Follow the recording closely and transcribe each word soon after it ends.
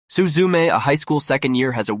Suzume, a high school second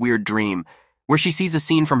year, has a weird dream where she sees a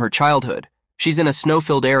scene from her childhood. She's in a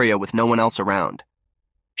snow-filled area with no one else around.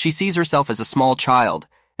 She sees herself as a small child,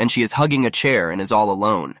 and she is hugging a chair and is all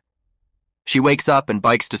alone. She wakes up and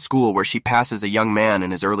bikes to school where she passes a young man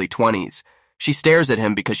in his early 20s. She stares at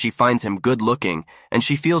him because she finds him good-looking, and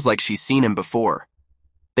she feels like she's seen him before.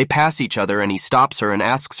 They pass each other and he stops her and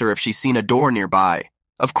asks her if she's seen a door nearby.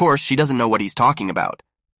 Of course, she doesn't know what he's talking about.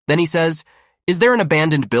 Then he says, "Is there an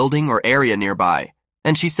abandoned building or area nearby?"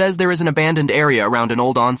 And she says there is an abandoned area around an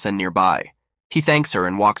old onsen nearby. He thanks her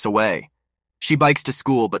and walks away. She bikes to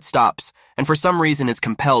school but stops, and for some reason is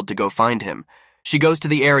compelled to go find him. She goes to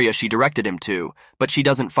the area she directed him to, but she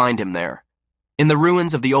doesn't find him there. In the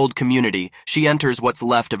ruins of the old community, she enters what's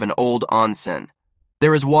left of an old onsen.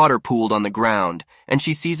 There is water pooled on the ground, and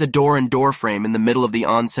she sees a door and door frame in the middle of the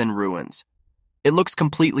onsen ruins. It looks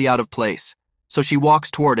completely out of place, so she walks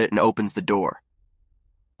toward it and opens the door.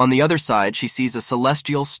 On the other side, she sees a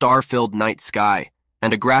celestial, star-filled night sky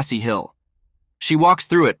and a grassy hill. She walks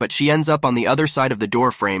through it, but she ends up on the other side of the door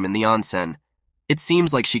frame in the onsen. It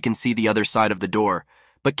seems like she can see the other side of the door,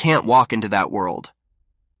 but can't walk into that world.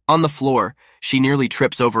 On the floor, she nearly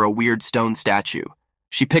trips over a weird stone statue.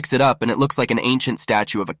 She picks it up, and it looks like an ancient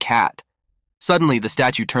statue of a cat. Suddenly, the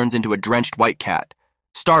statue turns into a drenched white cat.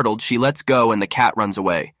 Startled, she lets go, and the cat runs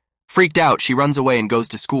away. Freaked out, she runs away and goes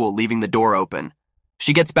to school, leaving the door open.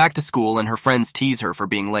 She gets back to school, and her friends tease her for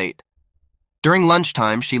being late. During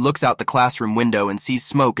lunchtime, she looks out the classroom window and sees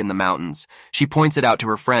smoke in the mountains. She points it out to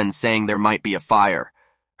her friends, saying there might be a fire.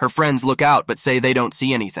 Her friends look out but say they don't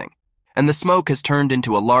see anything. And the smoke has turned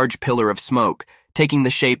into a large pillar of smoke, taking the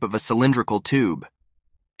shape of a cylindrical tube.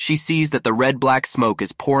 She sees that the red-black smoke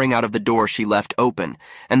is pouring out of the door she left open,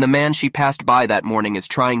 and the man she passed by that morning is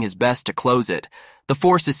trying his best to close it. The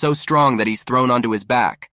force is so strong that he's thrown onto his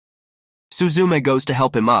back. Suzume goes to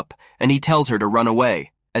help him up, and he tells her to run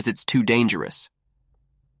away, as it's too dangerous.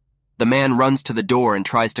 The man runs to the door and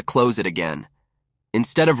tries to close it again.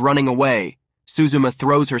 Instead of running away, Suzume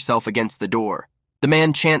throws herself against the door. The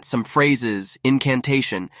man chants some phrases,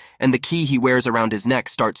 incantation, and the key he wears around his neck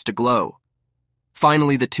starts to glow.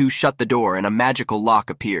 Finally, the two shut the door and a magical lock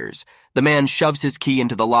appears. The man shoves his key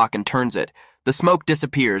into the lock and turns it. The smoke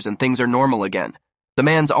disappears and things are normal again. The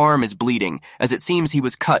man's arm is bleeding, as it seems he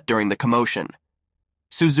was cut during the commotion.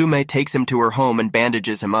 Suzume takes him to her home and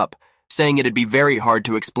bandages him up, saying it'd be very hard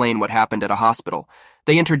to explain what happened at a hospital.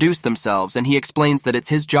 They introduce themselves, and he explains that it's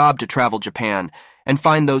his job to travel Japan and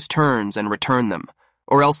find those turns and return them,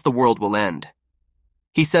 or else the world will end.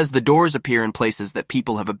 He says the doors appear in places that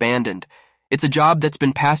people have abandoned. It's a job that's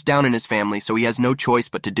been passed down in his family, so he has no choice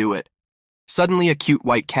but to do it. Suddenly, a cute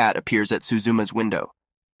white cat appears at Suzume's window.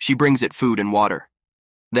 She brings it food and water.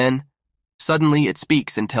 Then, suddenly, it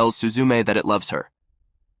speaks and tells Suzume that it loves her.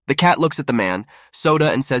 The cat looks at the man,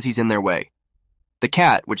 Soda, and says he's in their way. The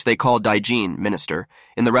cat, which they call Daijin, minister,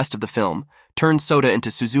 in the rest of the film, turns Soda into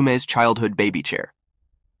Suzume's childhood baby chair.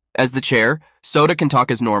 As the chair, Soda can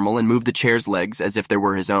talk as normal and move the chair's legs as if they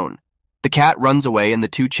were his own. The cat runs away and the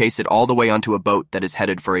two chase it all the way onto a boat that is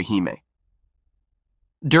headed for Ehime.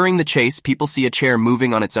 During the chase, people see a chair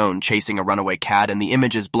moving on its own, chasing a runaway cat, and the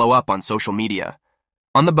images blow up on social media.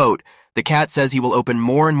 On the boat, the cat says he will open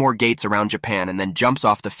more and more gates around Japan and then jumps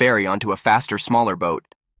off the ferry onto a faster, smaller boat.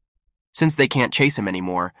 Since they can't chase him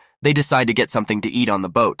anymore, they decide to get something to eat on the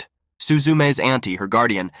boat. Suzume's auntie, her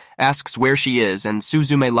guardian, asks where she is, and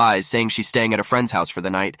Suzume lies, saying she's staying at a friend's house for the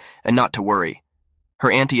night and not to worry.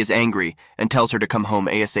 Her auntie is angry and tells her to come home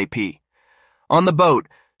ASAP. On the boat,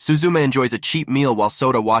 Suzume enjoys a cheap meal while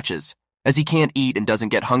Soda watches, as he can't eat and doesn't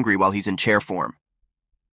get hungry while he's in chair form.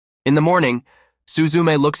 In the morning,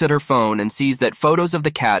 Suzume looks at her phone and sees that photos of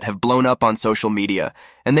the cat have blown up on social media,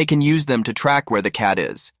 and they can use them to track where the cat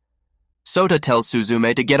is. Soda tells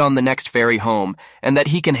Suzume to get on the next ferry home and that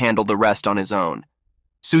he can handle the rest on his own.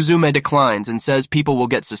 Suzume declines and says people will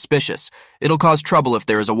get suspicious. It'll cause trouble if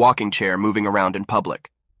there is a walking chair moving around in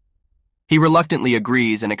public. He reluctantly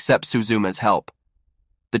agrees and accepts Suzume's help.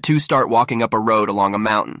 The two start walking up a road along a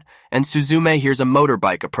mountain, and Suzume hears a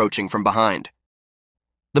motorbike approaching from behind.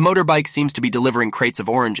 The motorbike seems to be delivering crates of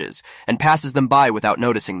oranges and passes them by without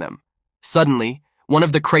noticing them. Suddenly, one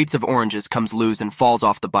of the crates of oranges comes loose and falls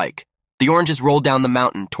off the bike. The oranges roll down the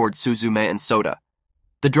mountain towards Suzume and Soda.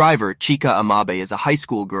 The driver, Chika Amabe, is a high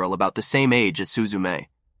school girl about the same age as Suzume.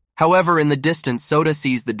 However, in the distance, Soda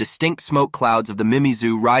sees the distinct smoke clouds of the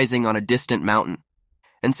Mimizu rising on a distant mountain,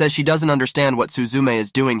 and says she doesn't understand what Suzume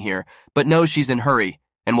is doing here, but knows she's in a hurry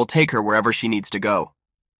and will take her wherever she needs to go.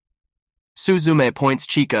 Suzume points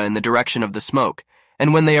Chika in the direction of the smoke,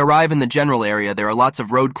 and when they arrive in the general area, there are lots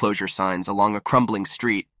of road closure signs along a crumbling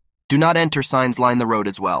street. Do not enter signs line the road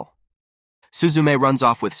as well. Suzume runs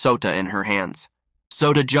off with Sota in her hands.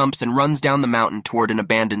 Sota jumps and runs down the mountain toward an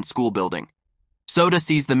abandoned school building. Sota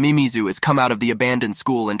sees the Mimizu has come out of the abandoned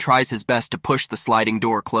school and tries his best to push the sliding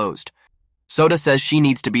door closed. Sota says she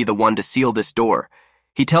needs to be the one to seal this door.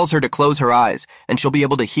 He tells her to close her eyes, and she'll be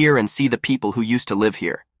able to hear and see the people who used to live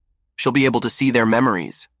here. She'll be able to see their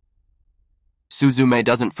memories. Suzume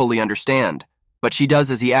doesn't fully understand, but she does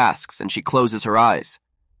as he asks, and she closes her eyes.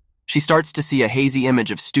 She starts to see a hazy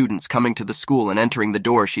image of students coming to the school and entering the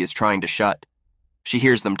door she is trying to shut. She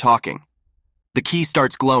hears them talking. The key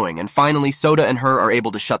starts glowing, and finally Sota and her are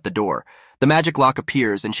able to shut the door. The magic lock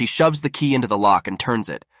appears, and she shoves the key into the lock and turns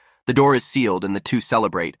it. The door is sealed, and the two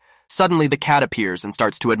celebrate. Suddenly, the cat appears and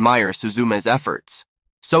starts to admire Suzume's efforts.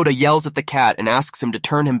 Sota yells at the cat and asks him to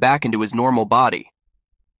turn him back into his normal body.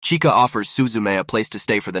 Chika offers Suzume a place to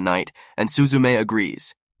stay for the night, and Suzume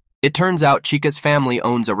agrees. It turns out Chika's family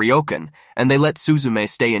owns a ryokan, and they let Suzume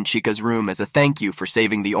stay in Chika's room as a thank you for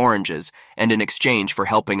saving the oranges and in exchange for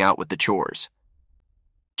helping out with the chores.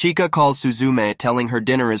 Chika calls Suzume, telling her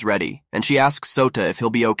dinner is ready, and she asks Sota if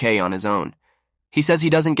he'll be okay on his own. He says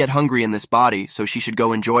he doesn't get hungry in this body, so she should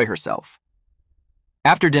go enjoy herself.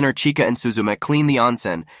 After dinner, Chika and Suzume clean the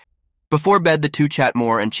onsen. Before bed, the two chat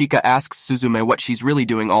more, and Chika asks Suzume what she's really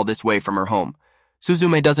doing all this way from her home.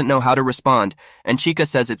 Suzume doesn't know how to respond, and Chika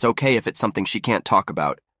says it's okay if it's something she can't talk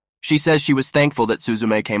about. She says she was thankful that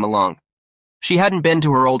Suzume came along. She hadn't been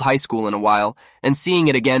to her old high school in a while, and seeing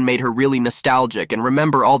it again made her really nostalgic and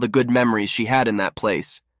remember all the good memories she had in that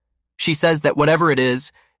place. She says that whatever it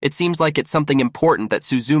is, it seems like it's something important that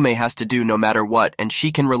Suzume has to do no matter what, and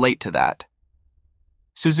she can relate to that.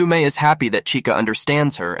 Suzume is happy that Chika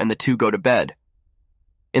understands her, and the two go to bed.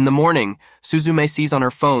 In the morning, Suzume sees on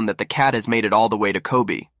her phone that the cat has made it all the way to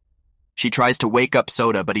Kobe. She tries to wake up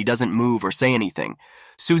Sota, but he doesn't move or say anything.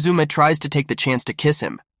 Suzume tries to take the chance to kiss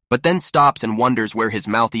him, but then stops and wonders where his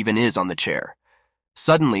mouth even is on the chair.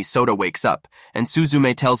 Suddenly, Sota wakes up, and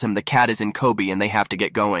Suzume tells him the cat is in Kobe and they have to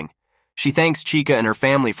get going. She thanks Chika and her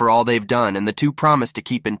family for all they've done, and the two promise to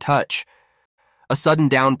keep in touch. A sudden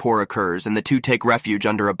downpour occurs, and the two take refuge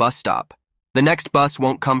under a bus stop. The next bus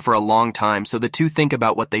won't come for a long time, so the two think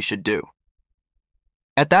about what they should do.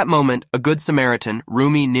 At that moment, a good Samaritan,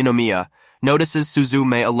 Rumi Ninomiya, notices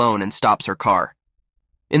Suzume alone and stops her car.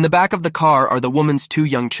 In the back of the car are the woman's two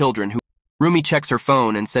young children. Rumi checks her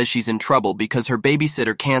phone and says she's in trouble because her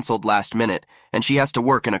babysitter canceled last minute, and she has to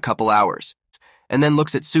work in a couple hours, and then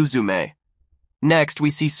looks at Suzume. Next, we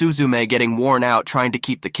see Suzume getting worn out trying to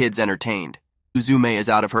keep the kids entertained. Suzume is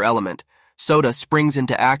out of her element. Sota springs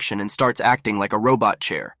into action and starts acting like a robot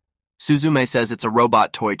chair. Suzume says it's a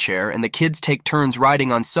robot toy chair, and the kids take turns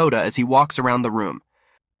riding on Sota as he walks around the room.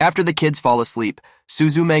 After the kids fall asleep,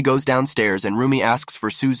 Suzume goes downstairs and Rumi asks for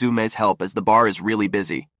Suzume's help as the bar is really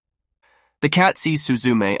busy. The cat sees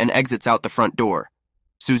Suzume and exits out the front door.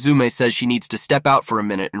 Suzume says she needs to step out for a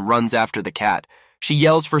minute and runs after the cat. She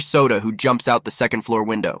yells for Sota, who jumps out the second-floor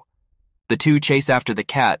window. The two chase after the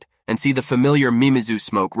cat and see the familiar Mimizu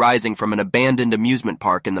smoke rising from an abandoned amusement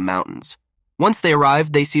park in the mountains. Once they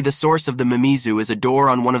arrive, they see the source of the Mimizu is a door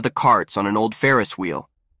on one of the carts on an old Ferris wheel.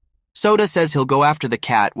 Sota says he'll go after the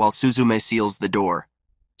cat while Suzume seals the door.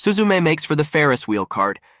 Suzume makes for the Ferris wheel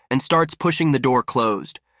cart and starts pushing the door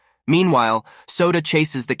closed. Meanwhile, Sota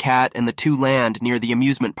chases the cat and the two land near the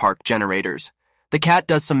amusement park generators. The cat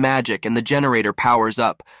does some magic and the generator powers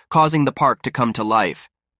up, causing the park to come to life.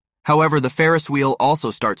 However, the Ferris wheel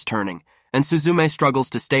also starts turning, and Suzume struggles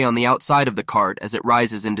to stay on the outside of the cart as it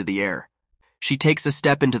rises into the air. She takes a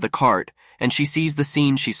step into the cart, and she sees the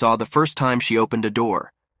scene she saw the first time she opened a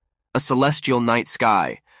door. A celestial night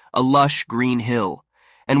sky, a lush green hill,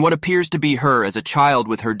 and what appears to be her as a child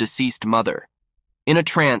with her deceased mother. In a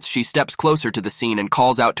trance, she steps closer to the scene and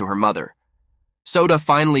calls out to her mother. Sota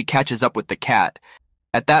finally catches up with the cat.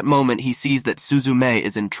 At that moment, he sees that Suzume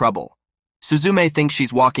is in trouble. Suzume thinks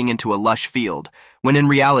she's walking into a lush field, when in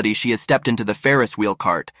reality she has stepped into the Ferris wheel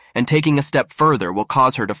cart, and taking a step further will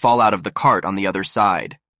cause her to fall out of the cart on the other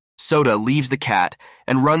side. Sota leaves the cat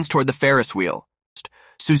and runs toward the Ferris wheel.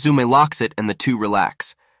 Suzume locks it and the two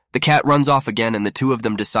relax. The cat runs off again and the two of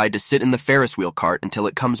them decide to sit in the Ferris wheel cart until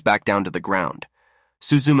it comes back down to the ground.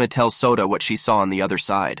 Suzume tells Sota what she saw on the other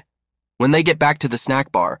side. When they get back to the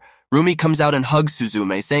snack bar, Rumi comes out and hugs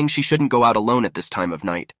Suzume, saying she shouldn't go out alone at this time of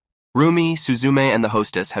night. Rumi, Suzume, and the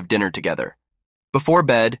hostess have dinner together. Before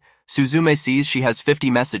bed, Suzume sees she has 50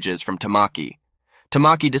 messages from Tamaki.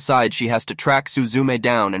 Tamaki decides she has to track Suzume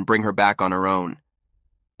down and bring her back on her own.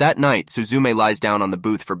 That night, Suzume lies down on the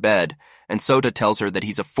booth for bed, and Sota tells her that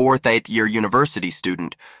he's a 4th-8th year university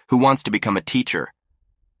student who wants to become a teacher.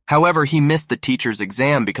 However, he missed the teacher's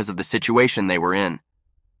exam because of the situation they were in.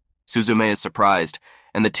 Suzume is surprised,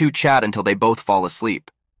 and the two chat until they both fall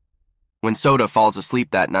asleep. When Sota falls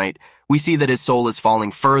asleep that night, we see that his soul is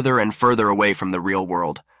falling further and further away from the real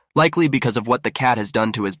world, likely because of what the cat has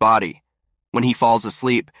done to his body. When he falls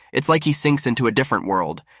asleep, it's like he sinks into a different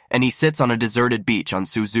world, and he sits on a deserted beach on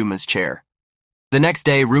Suzume's chair. The next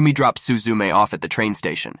day, Rumi drops Suzume off at the train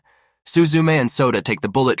station. Suzume and Sota take the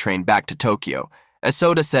bullet train back to Tokyo, as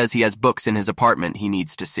Sota says he has books in his apartment he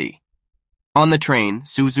needs to see. On the train,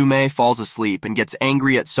 Suzume falls asleep and gets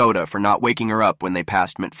angry at Sota for not waking her up when they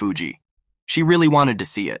passed Mitfuji. She really wanted to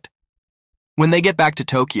see it. When they get back to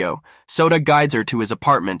Tokyo, Sota guides her to his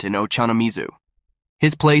apartment in Ochanomizu.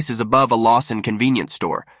 His place is above a Lawson convenience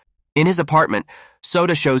store. In his apartment,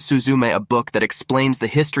 Sota shows Suzume a book that explains the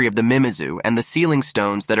history of the Mimizu and the sealing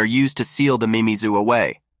stones that are used to seal the Mimizu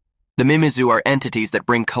away. The Mimizu are entities that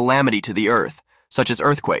bring calamity to the earth, such as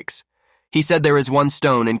earthquakes. He said there is one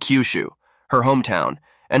stone in Kyushu, her hometown,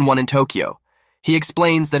 and one in Tokyo. He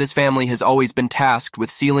explains that his family has always been tasked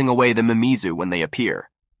with sealing away the Mimizu when they appear.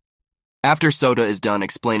 After Sota is done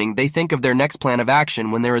explaining, they think of their next plan of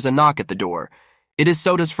action when there is a knock at the door. It is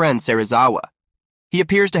Sota's friend Serizawa. He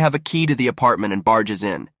appears to have a key to the apartment and barges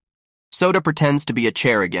in. Sota pretends to be a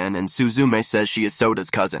chair again, and Suzume says she is Sota's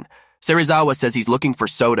cousin. Serizawa says he's looking for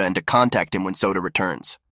Sota and to contact him when Sota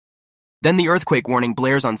returns. Then the earthquake warning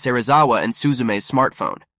blares on Serizawa and Suzume's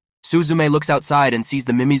smartphone. Suzume looks outside and sees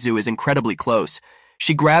the Mimizu is incredibly close.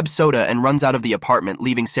 She grabs Sota and runs out of the apartment,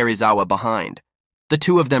 leaving Serizawa behind. The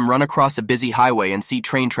two of them run across a busy highway and see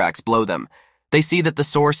train tracks below them. They see that the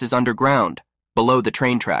source is underground, below the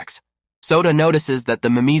train tracks. Sota notices that the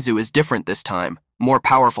Mimizu is different this time, more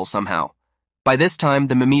powerful somehow. By this time,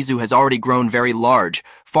 the Mimizu has already grown very large,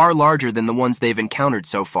 far larger than the ones they've encountered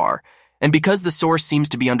so far. And because the source seems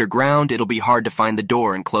to be underground, it'll be hard to find the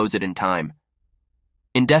door and close it in time.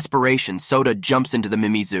 In desperation, Sota jumps into the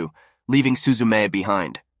Mimizu, leaving Suzume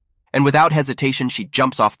behind. And without hesitation, she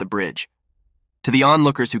jumps off the bridge. To the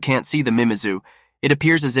onlookers who can't see the Mimizu, it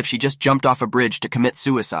appears as if she just jumped off a bridge to commit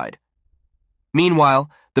suicide. Meanwhile,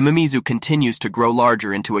 the Mimizu continues to grow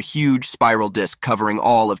larger into a huge spiral disc covering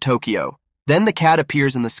all of Tokyo. Then the cat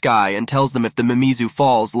appears in the sky and tells them if the Mimizu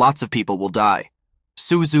falls, lots of people will die.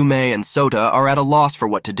 Suzume and Sota are at a loss for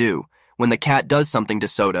what to do, when the cat does something to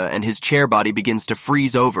Sota and his chair body begins to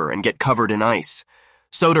freeze over and get covered in ice.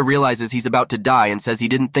 Sota realizes he's about to die and says he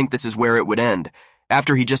didn't think this is where it would end.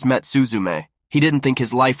 After he just met Suzume, he didn't think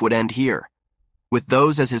his life would end here. With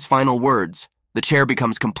those as his final words, the chair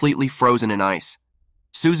becomes completely frozen in ice.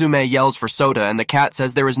 Suzume yells for Sota and the cat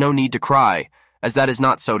says there is no need to cry, as that is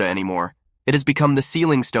not Sota anymore. It has become the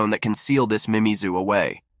sealing stone that can seal this Mimizu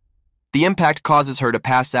away. The impact causes her to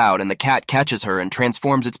pass out and the cat catches her and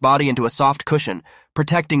transforms its body into a soft cushion,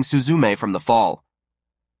 protecting Suzume from the fall.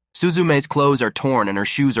 Suzume's clothes are torn and her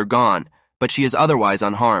shoes are gone, but she is otherwise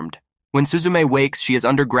unharmed. When Suzume wakes, she is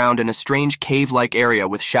underground in a strange cave-like area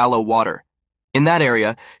with shallow water. In that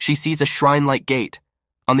area, she sees a shrine-like gate.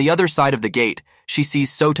 On the other side of the gate, she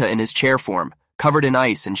sees Sota in his chair form, covered in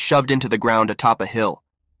ice and shoved into the ground atop a hill.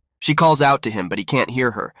 She calls out to him, but he can't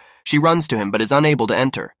hear her. She runs to him, but is unable to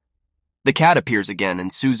enter. The cat appears again,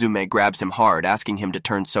 and Suzume grabs him hard, asking him to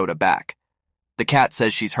turn Sota back. The cat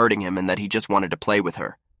says she's hurting him and that he just wanted to play with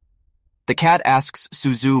her. The cat asks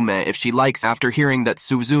Suzume if she likes. After hearing that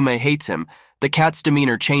Suzume hates him, the cat's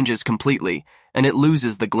demeanor changes completely, and it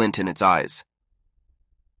loses the glint in its eyes.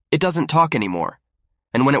 It doesn't talk anymore,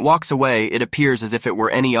 and when it walks away, it appears as if it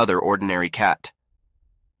were any other ordinary cat.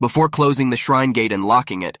 Before closing the shrine gate and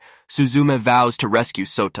locking it, Suzume vows to rescue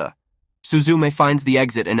Sota. Suzume finds the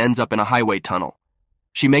exit and ends up in a highway tunnel.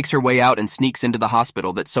 She makes her way out and sneaks into the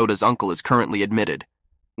hospital that Sota's uncle is currently admitted.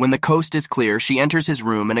 When the coast is clear, she enters his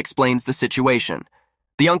room and explains the situation.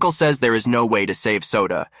 The uncle says there is no way to save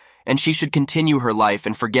Sota, and she should continue her life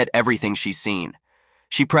and forget everything she's seen.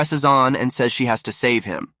 She presses on and says she has to save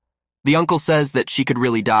him. The uncle says that she could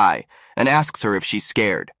really die, and asks her if she's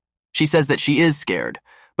scared. She says that she is scared,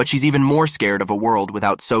 but she's even more scared of a world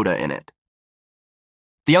without Sota in it.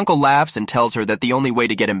 The uncle laughs and tells her that the only way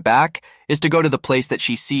to get him back is to go to the place that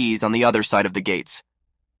she sees on the other side of the gates.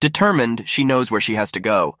 Determined, she knows where she has to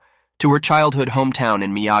go, to her childhood hometown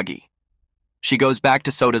in Miyagi. She goes back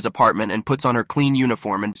to Sota's apartment and puts on her clean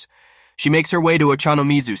uniform and she makes her way to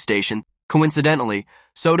Ochanomizu station. Coincidentally,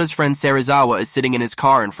 Sota's friend Serizawa is sitting in his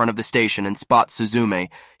car in front of the station and spots Suzume.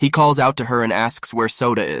 He calls out to her and asks where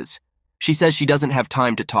Sota is. She says she doesn't have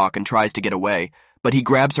time to talk and tries to get away, but he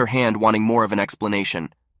grabs her hand wanting more of an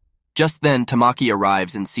explanation. Just then, Tamaki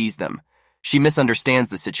arrives and sees them. She misunderstands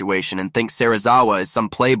the situation and thinks Serizawa is some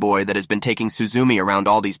playboy that has been taking Suzume around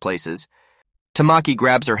all these places. Tamaki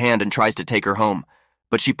grabs her hand and tries to take her home,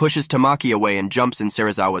 but she pushes Tamaki away and jumps in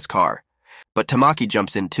Serizawa's car. But Tamaki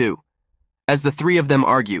jumps in too. As the three of them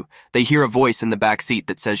argue, they hear a voice in the back seat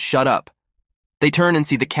that says, "Shut up." They turn and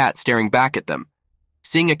see the cat staring back at them.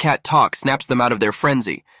 Seeing a cat talk snaps them out of their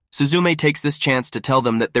frenzy. Suzume takes this chance to tell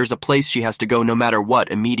them that there's a place she has to go no matter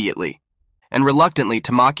what immediately. And reluctantly,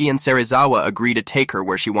 Tamaki and Serizawa agree to take her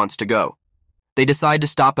where she wants to go. They decide to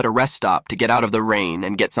stop at a rest stop to get out of the rain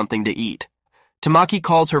and get something to eat. Tamaki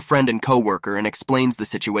calls her friend and co-worker and explains the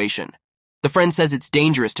situation. The friend says it's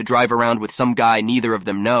dangerous to drive around with some guy neither of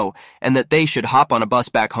them know and that they should hop on a bus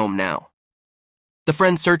back home now. The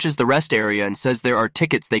friend searches the rest area and says there are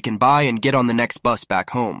tickets they can buy and get on the next bus back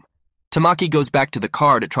home. Tamaki goes back to the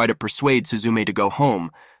car to try to persuade Suzume to go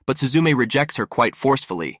home, but Suzume rejects her quite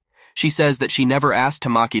forcefully. She says that she never asked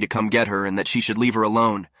Tamaki to come get her and that she should leave her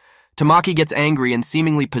alone. Tamaki gets angry and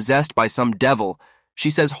seemingly possessed by some devil. She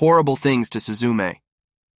says horrible things to Suzume.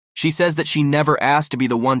 She says that she never asked to be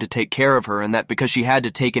the one to take care of her and that because she had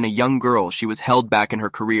to take in a young girl, she was held back in her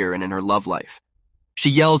career and in her love life. She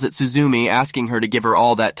yells at Suzume, asking her to give her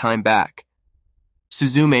all that time back.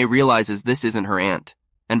 Suzume realizes this isn't her aunt,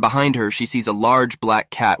 and behind her she sees a large black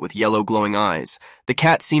cat with yellow glowing eyes. The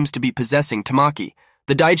cat seems to be possessing Tamaki.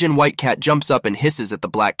 The Daijin white cat jumps up and hisses at the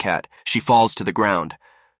black cat. She falls to the ground.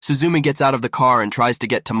 Suzume gets out of the car and tries to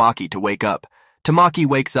get Tamaki to wake up. Tamaki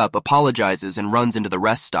wakes up, apologizes, and runs into the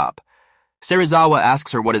rest stop. Serizawa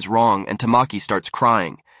asks her what is wrong, and Tamaki starts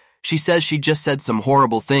crying. She says she just said some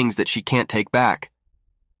horrible things that she can't take back.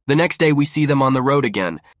 The next day we see them on the road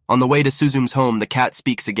again. On the way to Suzume's home, the cat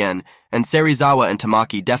speaks again, and Serizawa and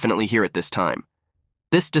Tamaki definitely hear it this time.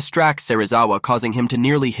 This distracts Serizawa, causing him to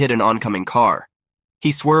nearly hit an oncoming car.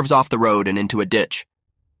 He swerves off the road and into a ditch.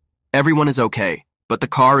 Everyone is okay, but the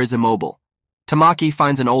car is immobile. Tamaki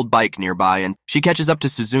finds an old bike nearby, and she catches up to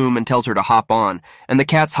Suzume and tells her to hop on, and the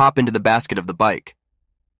cats hop into the basket of the bike.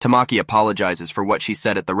 Tamaki apologizes for what she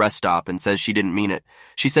said at the rest stop and says she didn't mean it.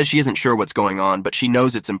 She says she isn't sure what's going on, but she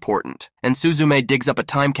knows it's important, and Suzume digs up a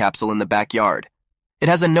time capsule in the backyard. It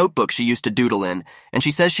has a notebook she used to doodle in, and she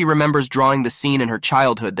says she remembers drawing the scene in her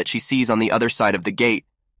childhood that she sees on the other side of the gate.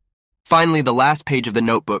 Finally, the last page of the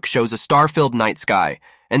notebook shows a star-filled night sky,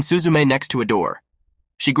 and Suzume next to a door.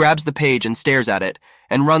 She grabs the page and stares at it,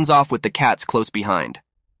 and runs off with the cats close behind.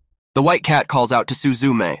 The white cat calls out to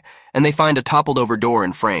Suzume, and they find a toppled-over door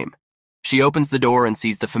in frame. She opens the door and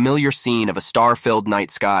sees the familiar scene of a star-filled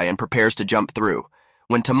night sky and prepares to jump through,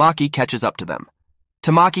 when Tamaki catches up to them.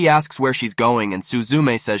 Tamaki asks where she's going, and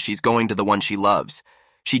Suzume says she's going to the one she loves.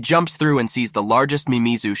 She jumps through and sees the largest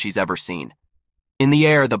Mimizu she's ever seen. In the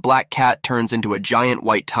air, the black cat turns into a giant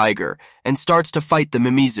white tiger and starts to fight the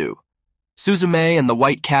Mimizu. Suzume and the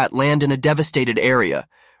white cat land in a devastated area.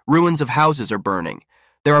 Ruins of houses are burning.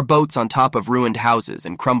 There are boats on top of ruined houses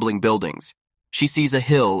and crumbling buildings. She sees a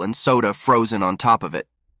hill and Soda frozen on top of it.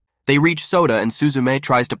 They reach Soda and Suzume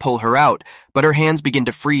tries to pull her out, but her hands begin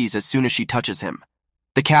to freeze as soon as she touches him.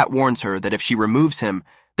 The cat warns her that if she removes him,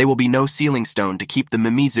 there will be no sealing stone to keep the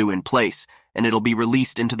Mimizu in place, and it'll be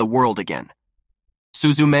released into the world again.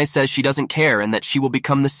 Suzume says she doesn't care and that she will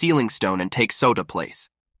become the sealing stone and take Soda's place.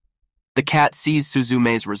 The cat sees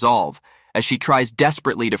Suzume's resolve, as she tries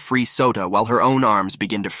desperately to free Soda while her own arms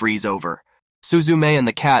begin to freeze over. Suzume and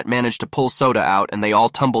the cat manage to pull Soda out and they all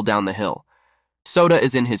tumble down the hill. Soda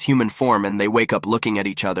is in his human form and they wake up looking at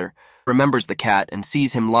each other, remembers the cat and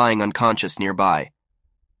sees him lying unconscious nearby.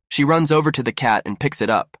 She runs over to the cat and picks it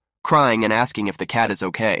up, crying and asking if the cat is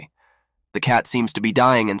okay. The cat seems to be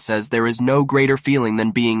dying and says there is no greater feeling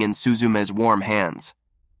than being in Suzume's warm hands.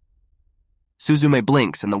 Suzume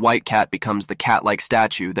blinks and the white cat becomes the cat-like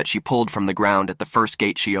statue that she pulled from the ground at the first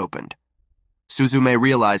gate she opened. Suzume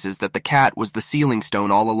realizes that the cat was the sealing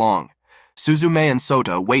stone all along. Suzume and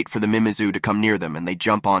Sota wait for the Mimizu to come near them and they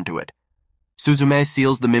jump onto it. Suzume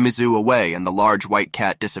seals the Mimizu away and the large white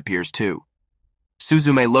cat disappears too.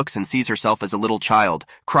 Suzume looks and sees herself as a little child,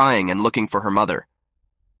 crying and looking for her mother.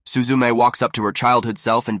 Suzume walks up to her childhood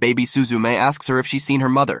self and baby Suzume asks her if she's seen her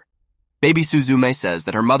mother. Baby Suzume says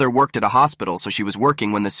that her mother worked at a hospital, so she was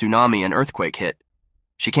working when the tsunami and earthquake hit.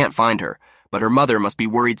 She can't find her, but her mother must be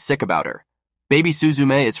worried sick about her. Baby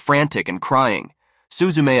Suzume is frantic and crying.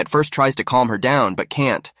 Suzume at first tries to calm her down, but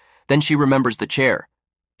can't. Then she remembers the chair.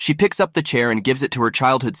 She picks up the chair and gives it to her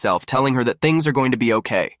childhood self, telling her that things are going to be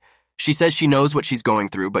okay. She says she knows what she's going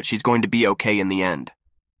through, but she's going to be okay in the end.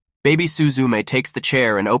 Baby Suzume takes the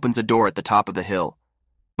chair and opens a door at the top of the hill.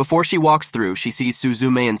 Before she walks through, she sees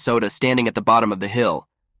Suzume and Soda standing at the bottom of the hill.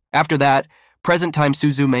 After that, Present time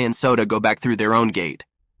Suzume and Soda go back through their own gate.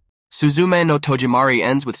 Suzume no Tojimari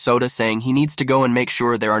ends with Soda saying he needs to go and make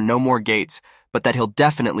sure there are no more gates, but that he'll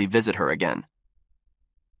definitely visit her again.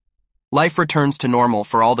 Life returns to normal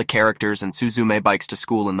for all the characters and Suzume bikes to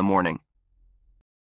school in the morning.